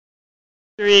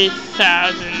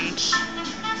3,000.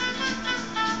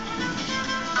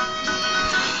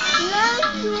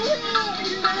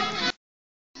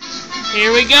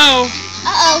 Here we go.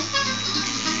 Uh-oh.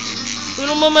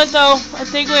 Little momento. I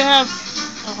think we have...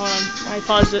 Oh, hold on. I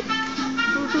paused it.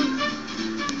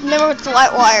 Remember with the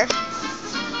white wire.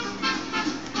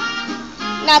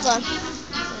 Now it's on.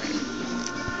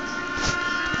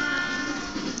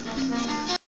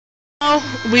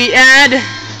 We add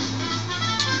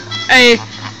a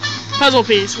puzzle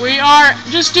piece. We are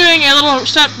just doing a little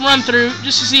step run through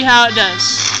just to see how it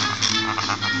does.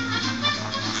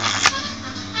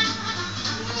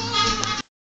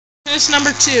 This is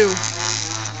number 2.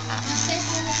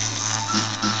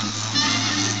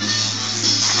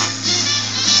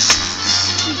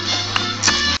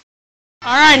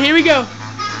 Alright, here we go.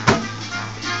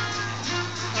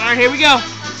 Alright, here we go.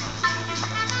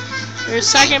 Here's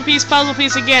second piece, puzzle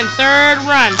piece again. Third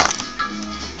run.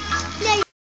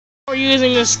 We're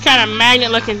using this kind of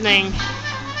magnet looking thing. It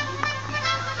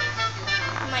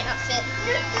might not fit.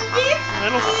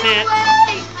 It'll fit.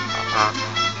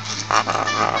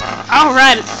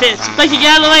 Alright, it fits. Blakey,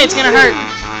 get out of the way, it's gonna hurt.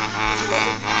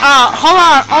 Hold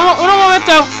on. One moment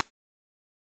though.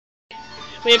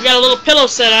 We've got a little pillow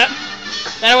set up.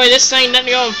 That way this thing doesn't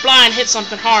go and fly and hit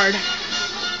something hard.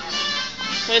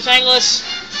 So this angle is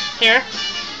here.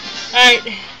 Alright.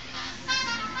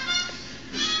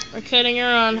 We're cutting her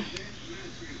on.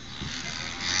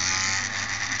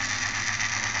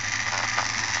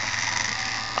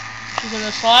 She's in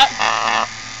the slot.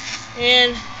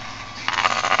 And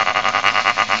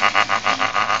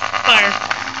fire.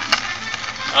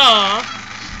 Aww.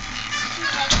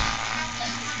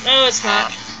 No, it's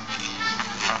not.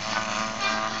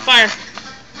 Fire.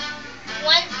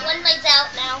 One leg's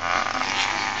out now.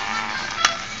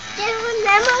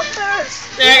 Remember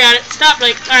first. There, I got it. Stop,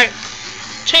 Blake. Alright.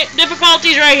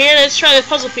 Difficulties right here. Let's try this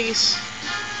puzzle piece.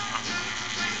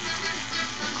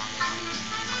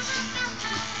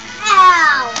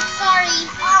 Ow! Sorry.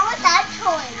 I want that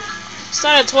toy. It's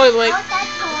not a toy, Blake. I want that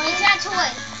toy. It's not a toy.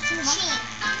 It's a machine.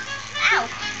 Ow.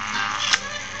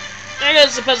 There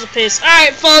goes the puzzle piece.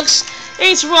 Alright, folks.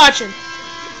 Thanks for watching.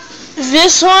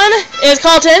 This one is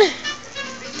Colton.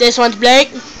 This one's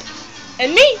Blake.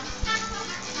 And me.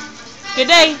 Good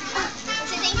day. So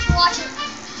thanks for watching.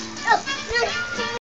 Oh, no.